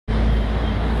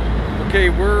Okay,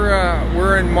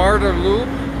 we're in Marda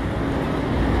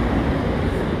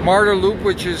Loop,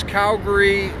 which is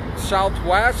Calgary,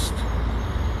 Southwest,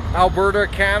 Alberta,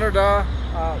 Canada.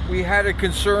 We had a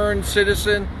concerned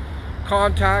citizen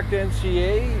contact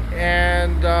NCA,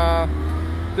 and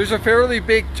there's a fairly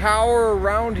big tower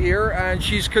around here, and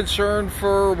she's concerned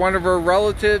for one of her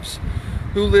relatives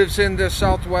who lives in the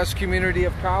southwest community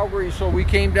of Calgary. So we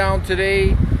came down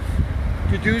today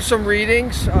to do some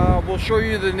readings. We'll show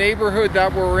you the neighborhood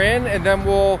that we're in, and then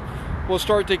we'll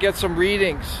start to get some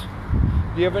readings.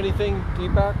 Do you have anything,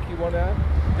 Deepak, you want to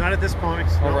add? Not at this point.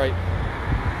 No. All right.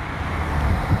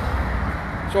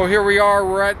 So here we are.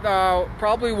 We're at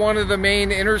probably one of the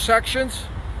main intersections.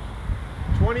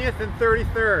 20th and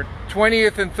 33rd.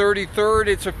 20th and 33rd.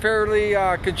 It's a fairly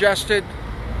congested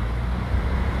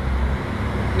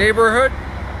neighborhood,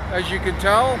 as you can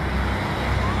tell.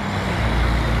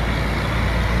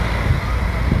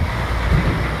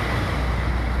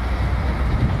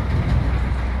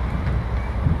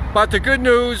 But the good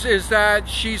news is that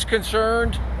she's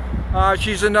concerned.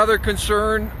 She's another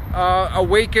concerned,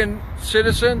 awakened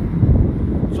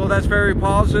citizen. So that's very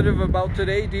positive about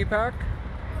today, Deepak.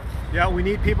 Yeah, we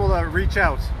need people to reach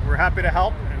out. We're happy to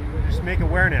help and just make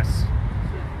awareness.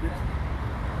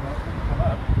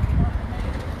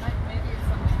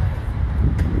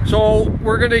 So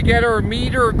we're going to get our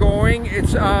meter going.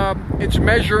 It's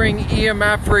measuring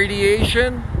EMF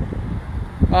radiation.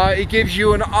 It gives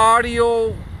you an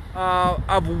audio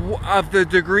of the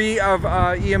degree of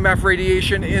EMF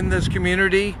radiation in this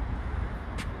community.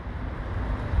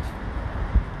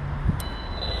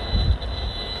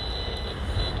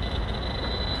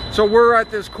 So we're at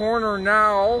this corner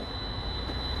now,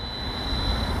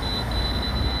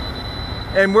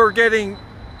 and we're getting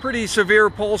pretty severe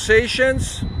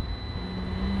pulsations.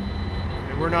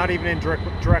 And we're not even in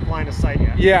direct line of sight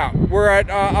yet. Yeah, we're at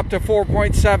up to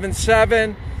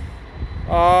 4.77.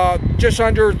 Just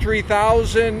under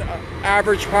 3,000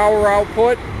 average power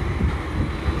output.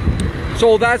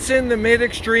 So that's in the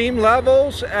mid-extreme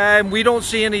levels, and we don't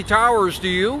see any towers, do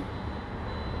you?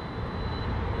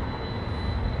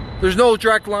 There's no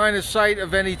direct line of sight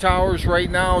of any towers right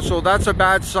now, so that's a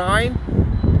bad sign.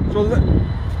 So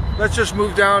let's just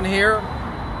move down here.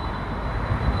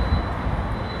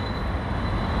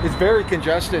 It's very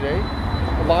congested, eh?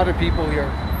 A lot of people here.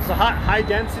 It's a high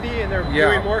density, and they're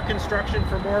doing more construction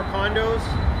for more condos,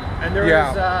 and there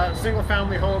is single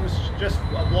family homes just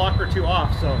a block or two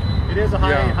off, so it is a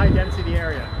high density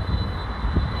area.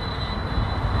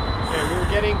 Okay, we're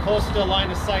getting close to the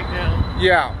line of sight now.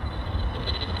 Yeah.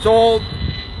 So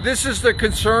this is the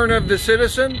concern of the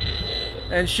citizen,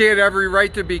 and she had every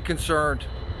right to be concerned.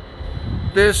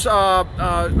 This 12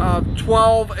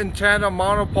 and 10 a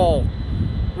Monopole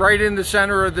right in the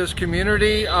center of this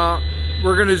community.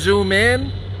 We're going to zoom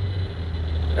in.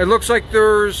 It looks like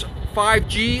there's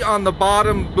 5G on the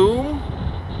bottom boom.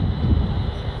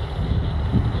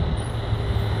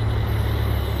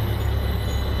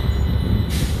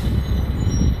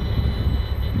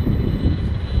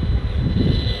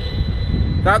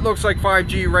 That looks like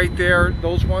 5G right there.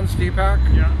 Those ones, Deepak?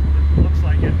 Yeah, it looks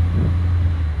like it.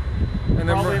 And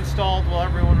then probably installed while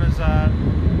everyone was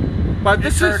but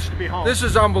encouraged to be home. This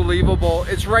is unbelievable.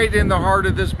 It's right in the heart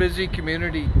of this busy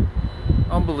community.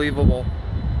 Unbelievable.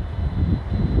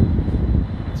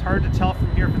 It's hard to tell from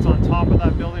here if it's on top of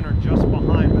that building or just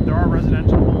behind, but there are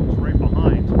residential homes right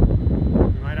behind.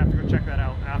 We might have to go check that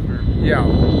out after.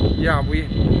 Yeah,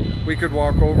 we could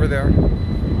walk over there.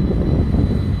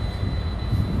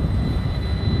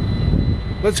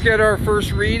 Let's get our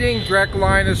first reading, direct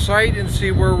line of sight, and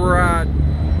see where we're at.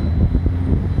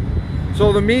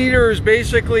 So the meter is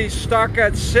basically stuck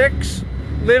at 6,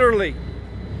 literally.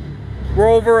 We're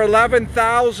over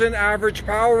 11,000 average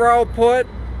power output.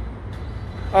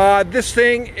 This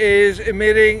thing is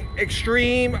emitting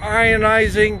extreme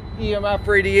ionizing EMF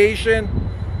radiation.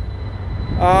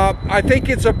 I think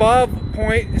it's above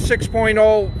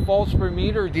 6.0 volts per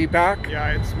meter, Deepak.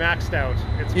 Yeah, it's maxed out.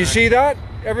 You see that,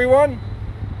 everyone?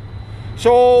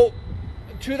 So,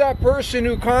 to that person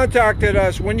who contacted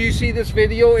us, when you see this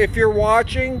video, if you're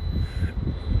watching,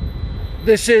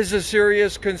 this is a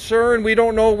serious concern. We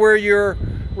don't know where your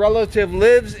relative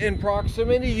lives in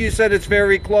proximity. You said it's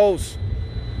very close.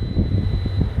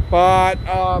 But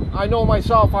I know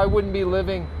myself, I wouldn't be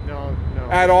living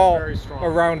at all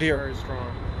around here. Very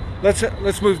strong.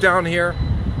 Let's move down here.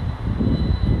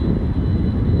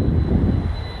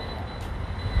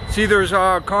 See, there's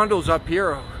condos up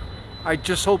here. I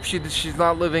just hope she's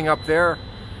not living up there,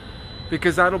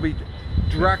 because that'll be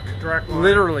direct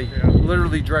line.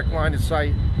 Literally direct line of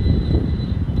sight.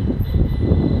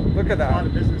 Look at that. A lot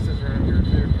of businesses around here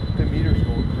too. The meter's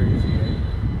going crazy,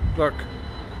 eh? Look.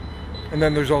 And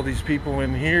then there's all these people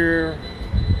in here.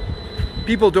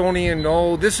 People don't even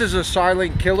know. This is a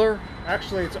silent killer.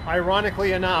 Actually, it's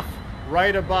ironically enough,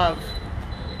 right above,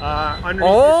 underneath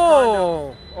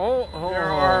this condo. There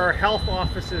are health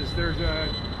offices. There's a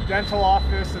dental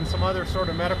office and some other sort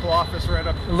of medical office right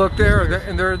up. Look there,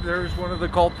 and there's one of the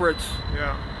culprits.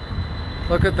 Yeah.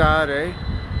 Look at that, eh?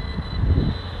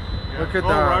 Yeah. Look at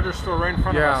that. Rogers store right in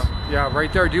front of us. Yeah,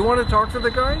 right there. Do you want to talk to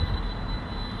the guy?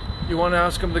 You want to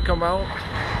ask him to come out?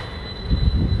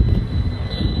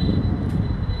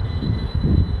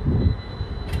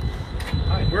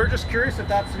 We're just curious if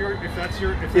that's your.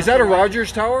 Is that a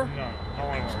Rogers tower? No, not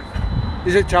one of ours.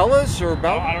 Is it TELUS or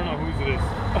Bell? I don't know whose it is.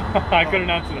 I couldn't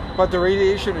answer that. But the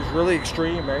radiation is really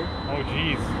extreme, eh? Oh,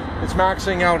 geez. It's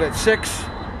maxing out at 6.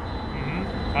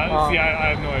 Mm-hmm. I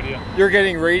have no idea. You're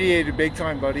getting radiated big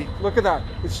time, buddy. Look at that.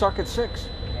 It's stuck at 6.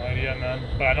 No idea, man.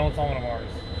 But I know it's on one of ours.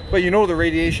 But you know the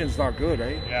radiation's not good,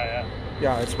 eh? Yeah.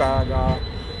 Yeah, it's bad.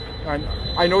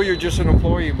 I know you're just an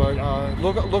employee, but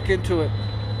look into it.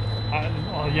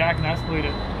 Yeah, I can escalate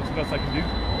it. That's the best I can do.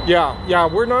 Yeah,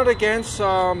 we're not against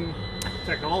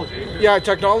technology. Yeah,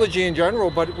 technology in general,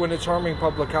 but when it's harming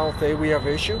public health, we have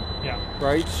issue. Yeah.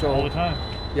 Right? So all the time.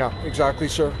 Yeah, exactly,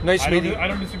 sir. Nice meeting you. I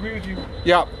don't disagree with you.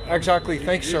 Yeah, exactly.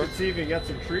 Thanks, sir. You should see if you get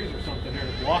some trees or something here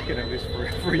to block it at least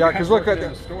for yeah, because look at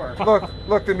the store.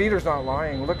 look, the meter's not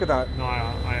lying. Look at that. No,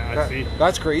 I see.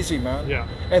 That's crazy, man. Yeah.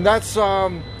 And that's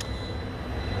not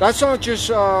just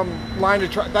line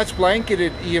of track. That's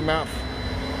blanketed EMF.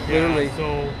 Literally. Yeah,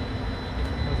 so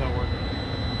how does that work?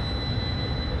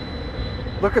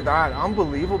 Look at that.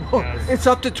 Unbelievable. Yeah, it's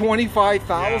up to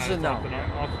 25,000 now.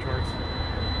 Off the charts.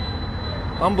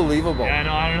 Unbelievable. Yeah,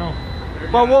 no, I don't know.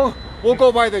 But we'll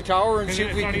go by the tower and see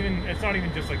if we can. It's not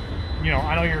even just like,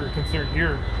 I know you're concerned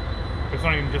here. It's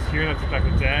not even just here that's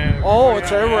affected.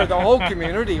 It's everywhere. The whole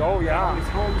community. Oh yeah. These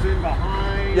homes in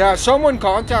behind. Yeah, someone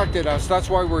contacted us. That's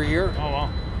why we're here. Oh well.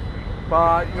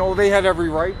 But they had every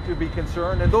right to be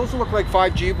concerned. And those look like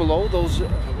 5G below. Those the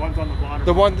ones on the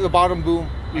bottom. The bottom boom.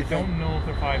 I don't know if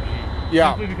they're 5G.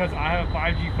 Yeah. Simply because I have a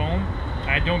 5G phone and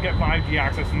I don't get 5G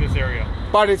access in this area.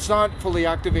 But it's not fully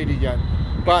activated yet.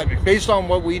 But based on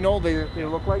what we know, they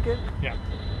look like it. Yeah.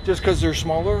 Just because they're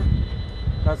smaller.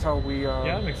 That's how we. Yeah,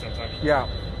 that makes sense actually. Yeah.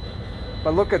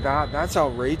 But look at that. That's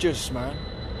outrageous, man.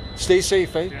 Stay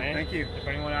safe, eh? Yeah, thank you. If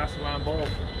anyone asks why I'm bold.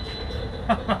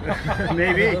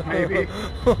 maybe.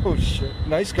 Oh shit.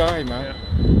 Nice guy, man.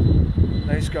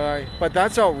 Yeah. Nice guy. But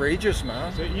that's outrageous,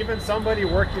 man. So even somebody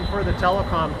working for the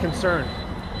telecom concerned.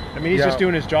 I mean, he's just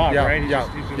doing his job, right? He's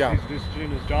just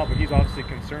doing his job, but he's obviously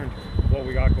concerned with what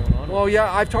we got going on. Well,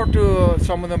 yeah, I've talked to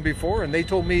some of them before, and they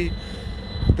told me,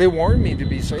 they warned me to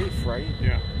be safe, right?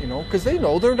 Yeah. Because they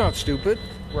know they're not stupid,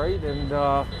 right?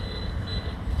 And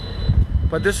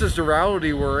but this is the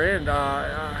reality we're in.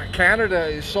 Canada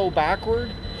is so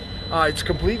backward. It's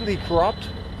completely corrupt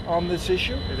on this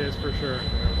issue. It is for sure.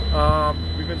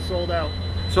 We've been sold out.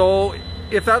 So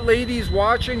if that lady's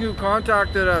watching who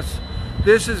contacted us,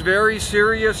 this is very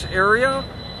serious area.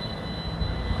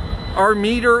 Our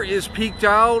meter is peaked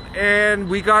out and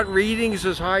we got readings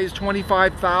as high as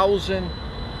 25,000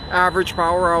 average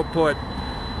power output.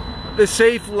 The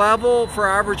safe level for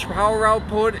average power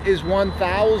output is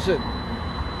 1,000.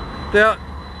 The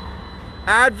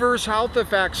adverse health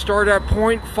effects start at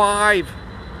 0.5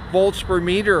 volts per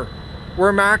meter.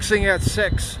 We're maxing at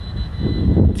 6.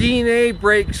 DNA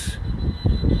breaks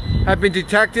have been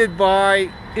detected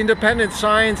by independent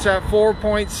science at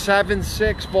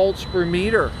 4.76 volts per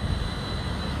meter.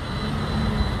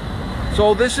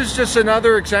 So this is just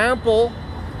another example,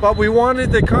 but we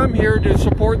wanted to come here to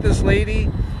support this lady,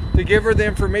 to give her the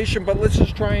information, but let's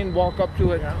just try and walk up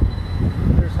to it. Yeah.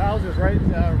 There's houses right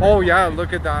oh yeah,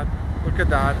 look at that. Look at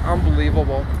that.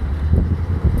 Unbelievable.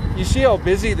 You see how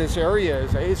busy this area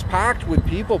is, eh? It's packed with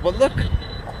people, but look,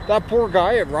 that poor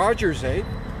guy at Rogers, eh?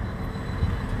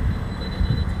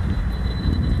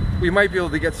 We might be able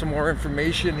to get some more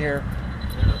information here.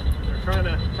 Yeah, they're trying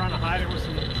to hide it with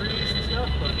some trees and stuff,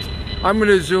 but I'm going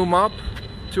to zoom up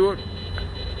to it.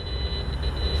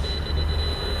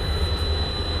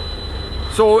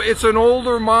 So it's an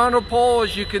older monopole,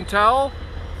 as you can tell.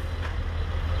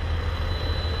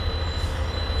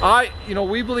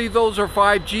 We believe those are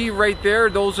 5G right there.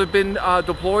 Those have been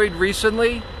deployed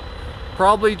recently,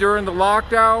 probably during the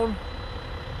lockdown.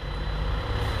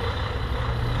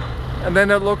 And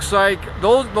then it looks like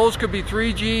those could be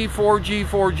 3G, 4G,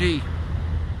 4G.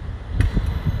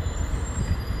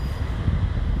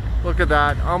 Look at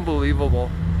that, unbelievable.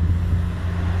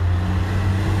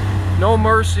 No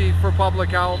mercy for public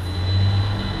health.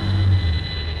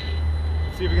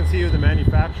 See if we can see who the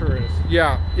manufacturer is.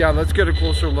 Yeah, let's get a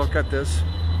closer look at this.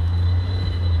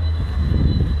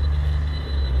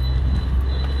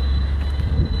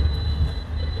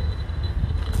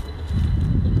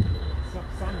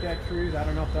 Some dead trees, I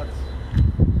don't know if that's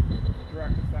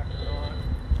direct effect or not.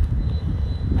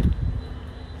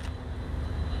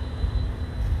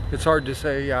 It's hard to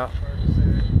say, yeah. Hard to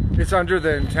say. It's under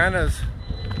the antennas.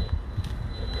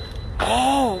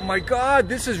 Oh my God,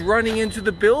 this is running into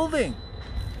the building.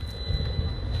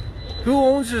 Who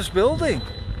owns this building?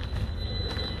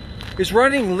 It's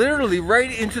running literally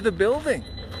right into the building.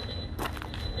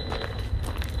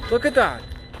 Look at that.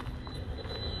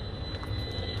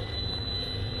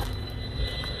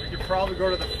 We could probably go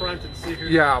to the front and see who.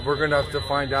 Yeah, we're gonna have to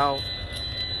find out.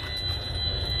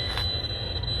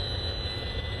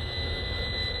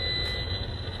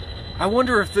 I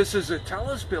wonder if this is a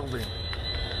TELUS building.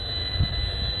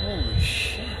 Holy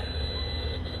shit.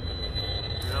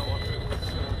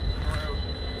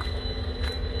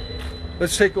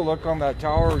 Let's take a look on that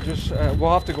tower. Just we'll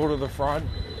have to go to the front.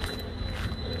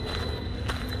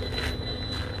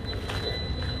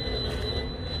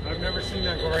 I've never seen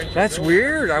that go right into That's the building.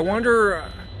 weird. I wonder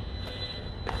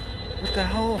what the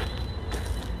hell.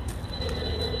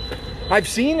 I've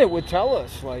seen it with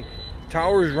TELUS, like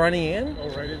towers running in. Oh,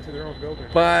 right into their own building.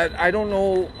 But I don't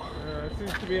know. It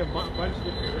seems to be a bunch of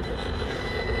different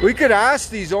windows. We could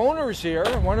ask these owners here.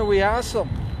 Why don't we ask them?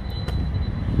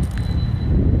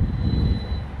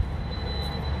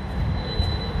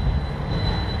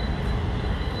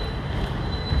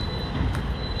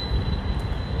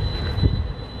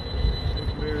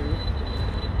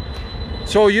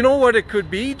 So you know what it could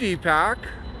be, Deepak?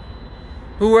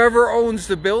 Whoever owns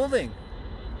the building.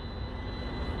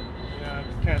 Yeah, I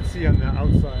just can't see on the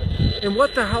outside. And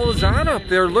what the hell is that up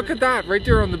there? Look at that right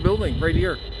there on the building, right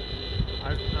here.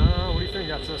 What do you think?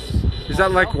 That's Is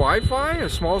that like Wi-Fi? A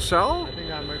small cell? I think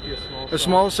that might be a small cell. A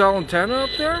small cell antenna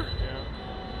up there?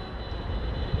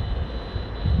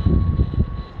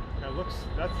 Yeah. It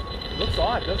looks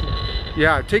odd, doesn't it?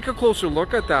 Yeah, take a closer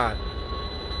look at that.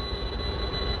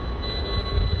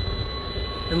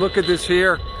 And look at this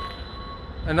here.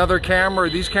 Another camera.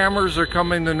 These cameras are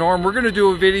coming the norm. We're going to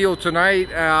do a video tonight.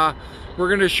 We're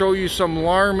going to show you some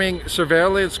alarming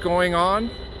surveillance going on.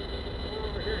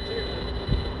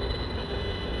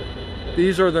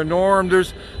 These are the norm.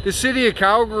 There's the city of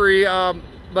Calgary,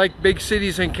 like big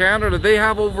cities in Canada, they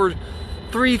have over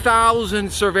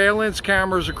 3,000 surveillance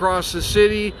cameras across the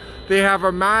city. They have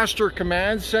a master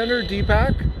command center,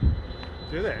 Deepak.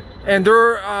 Do they? And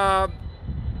they're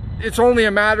it's only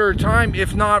a matter of time,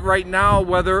 if not right now,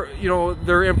 whether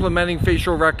they're implementing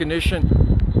facial recognition.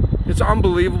 It's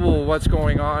unbelievable what's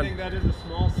going on. I think that is a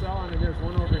small cell, and then there's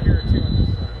one over here too on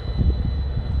this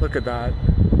side. Look at that.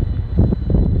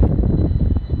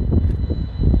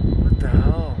 What the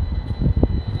hell?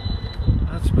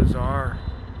 That's bizarre.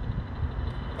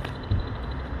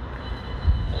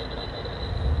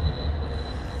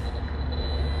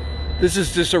 This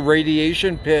is just a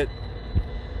radiation pit.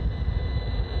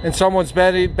 And someone's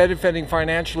benefiting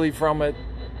financially from it,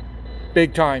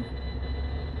 big time.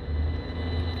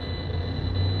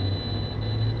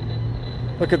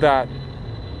 Look at that.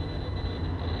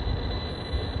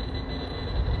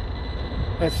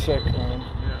 That's sick, man.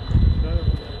 Yeah.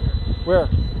 Where?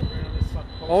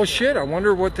 Oh shit, I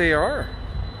wonder what they are.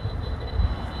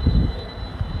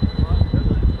 It's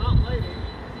not lighting.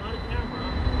 It's not a camera.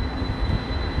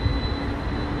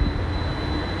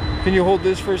 Can you hold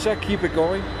this for a sec? Keep it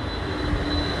going.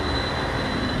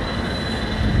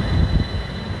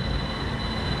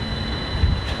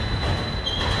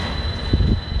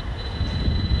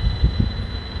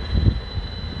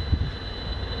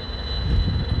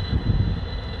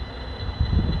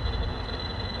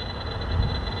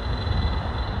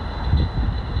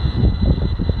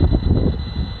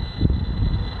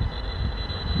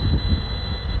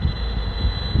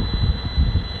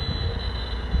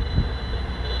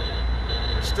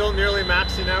 Still nearly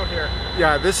maxing out here.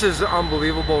 Yeah, this is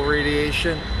unbelievable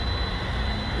radiation.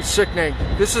 It's sickening.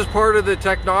 This is part of the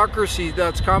technocracy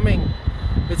that's coming.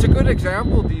 It's a good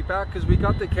example, Deepak, because we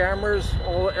got the cameras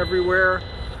all everywhere.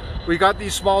 We got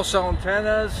these small cell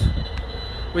antennas.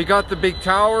 We got the big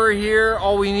tower here.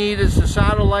 All we need is the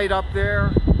satellite up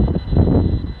there.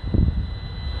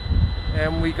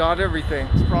 And we got everything.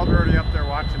 It's probably already up there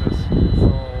watching us.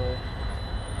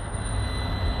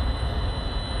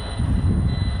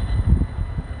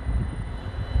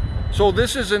 So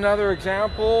this is another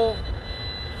example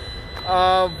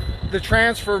of the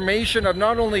transformation of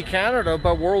not only Canada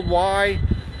but worldwide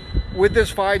with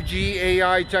this 5G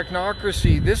AI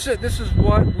technocracy. This is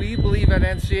what we believe at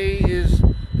NCA is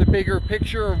the bigger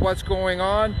picture of what's going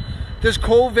on. This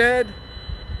COVID,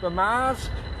 the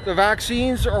mask, the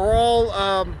vaccines are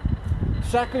all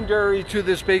secondary to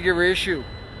this bigger issue.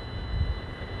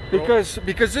 Because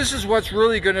this is what's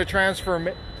really going to transform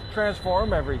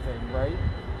everything, right?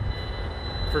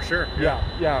 For sure.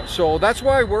 Yeah. So that's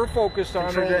why we're focused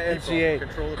on it at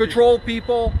NCA. Control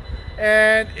people.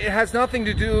 And it has nothing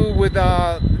to do with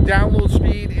download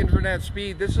speed, internet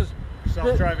speed. This is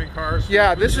self-driving cars.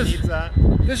 Yeah, this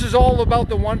is all about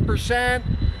the 1%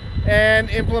 and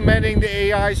implementing the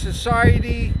AI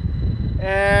society.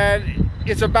 And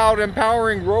it's about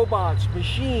empowering robots,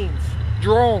 machines,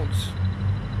 drones.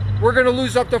 We're going to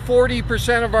lose up to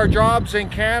 40% of our jobs in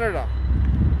Canada.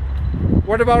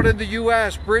 What about in the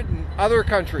US, Britain, other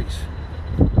countries?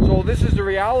 So this is the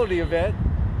reality of it.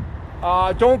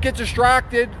 Don't get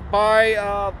distracted by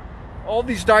all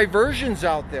these diversions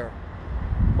out there.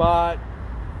 But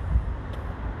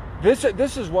this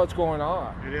is what's going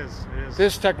on. It is.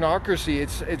 This technocracy,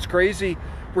 it's crazy.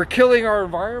 We're killing our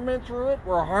environment through it.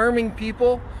 We're harming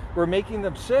people. We're making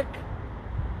them sick.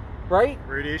 Right?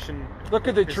 Radiation. Look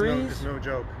at the trees. It's no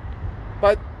joke.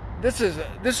 But this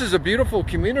is a beautiful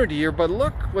community here. But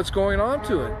look what's going on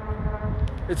to it.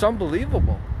 It's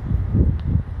unbelievable.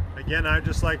 Again, I'd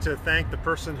just like to thank the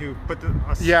person who put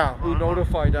who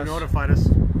notified us,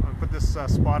 put this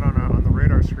spot on the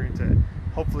radar screen to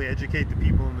hopefully educate the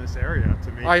people in this area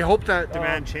to make. I hope that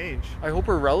demand change. I hope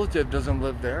her relative doesn't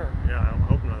live there. Yeah, I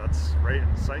hope not. That's right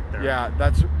in sight there. Yeah,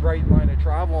 that's right line of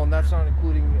travel, and that's not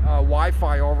including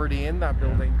Wi-Fi already in that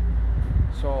building.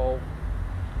 Yeah. So,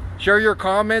 share your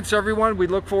comments, everyone. We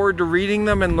look forward to reading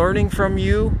them and learning from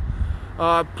you.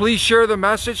 Please share the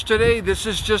message today. This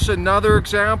is just another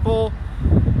example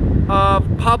of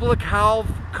public health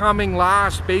coming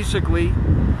last, basically.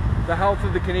 The health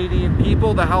of the Canadian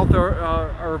people, the health of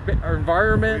our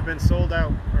environment. We've been sold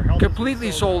out. Our health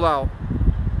completely sold out.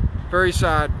 Very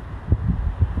sad.